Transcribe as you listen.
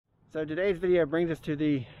So today's video brings us to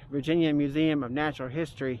the Virginia Museum of Natural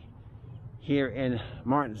History here in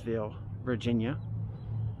Martinsville, Virginia.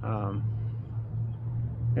 I'm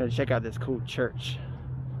gonna check out this cool church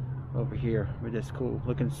over here with this cool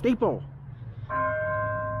looking steeple.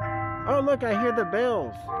 Oh look, I hear the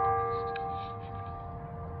bells.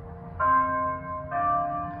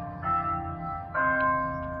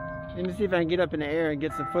 Let me see if I can get up in the air and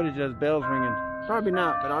get some footage of those bells ringing. Probably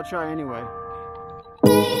not, but I'll try anyway.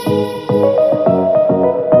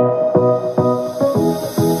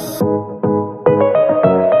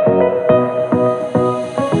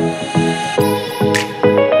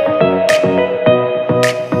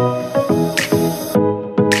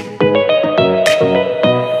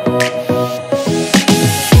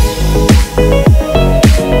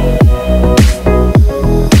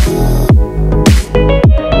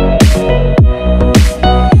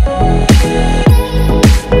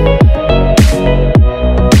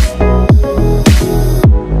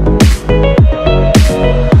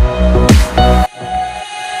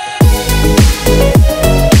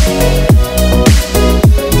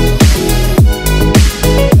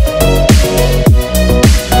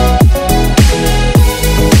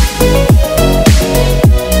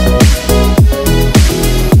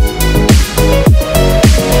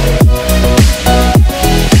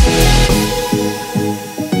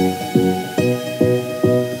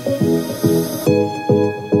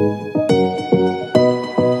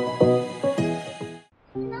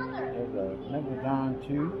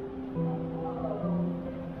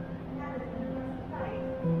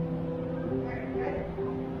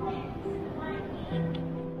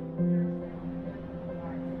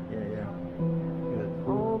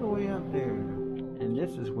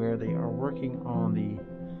 This is where they are working on the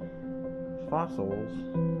fossils.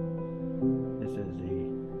 This is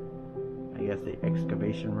I guess the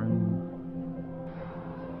excavation room.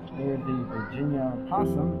 Here's the Virginia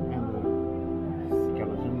possum and the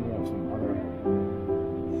skeleton. We have some other.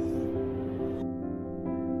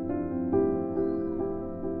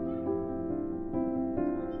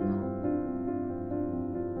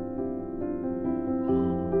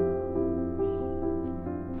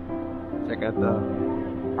 Check out the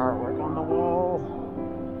artwork on the wall.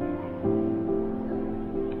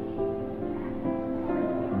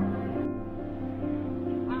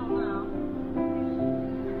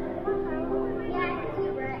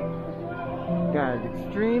 God, it's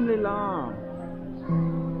extremely long,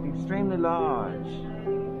 extremely large.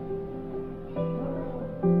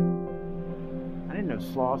 I didn't know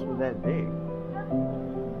sloths were that big.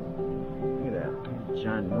 Look at that,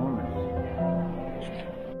 ginormous.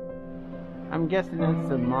 I'm guessing that's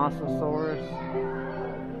the Mosasaurus.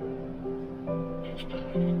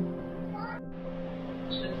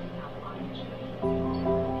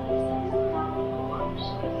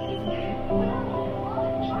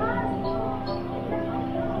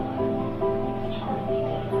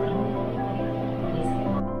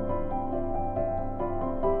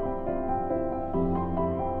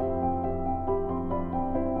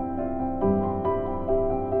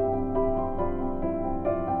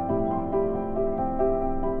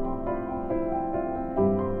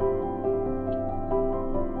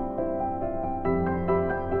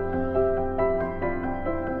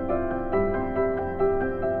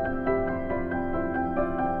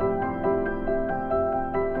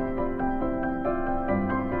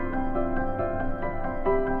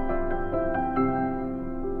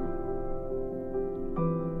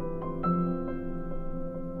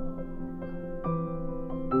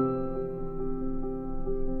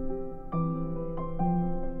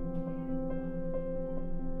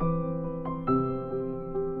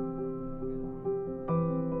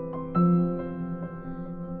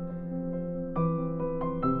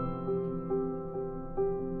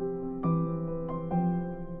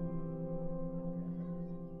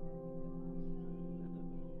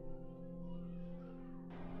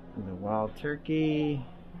 The wild turkey,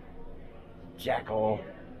 jackal,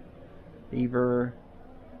 beaver,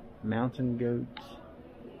 mountain goats,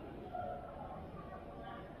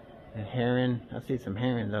 and heron. I see some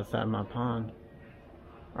herons outside my pond.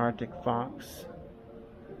 Arctic fox,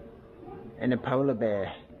 and a polar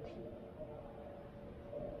bear.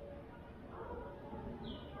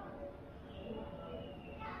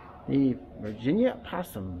 The Virginia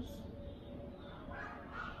possums.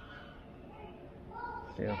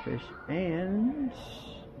 Sailfish and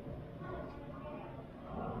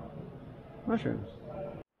mushrooms.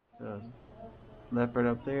 The leopard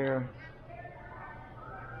up there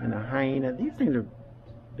and a hyena. These things are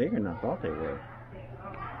bigger than I thought they were.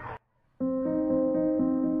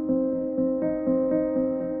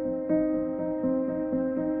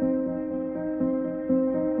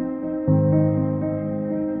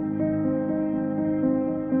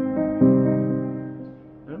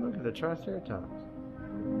 a Triceratops.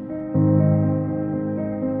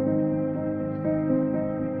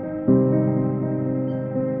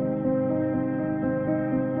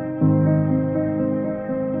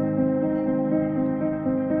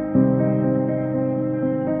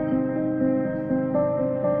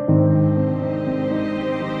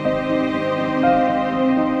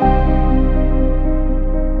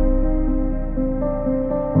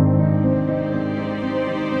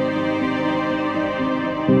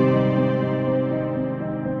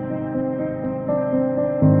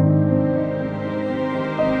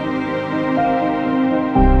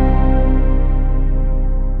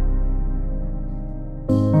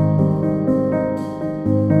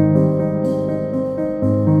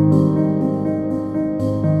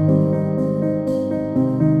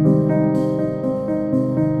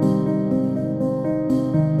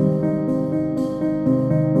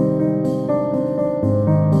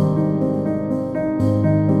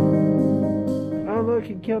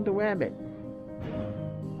 He killed the rabbit.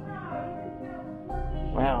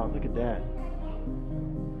 Wow, look at that.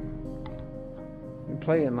 You're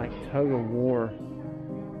playing like tug of war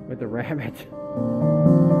with the rabbit.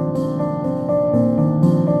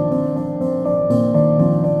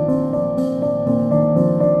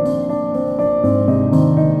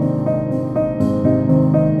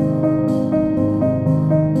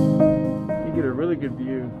 You get a really good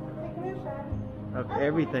view of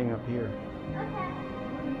everything up here.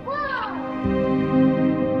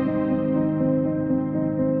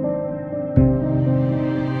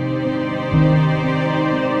 Whoa!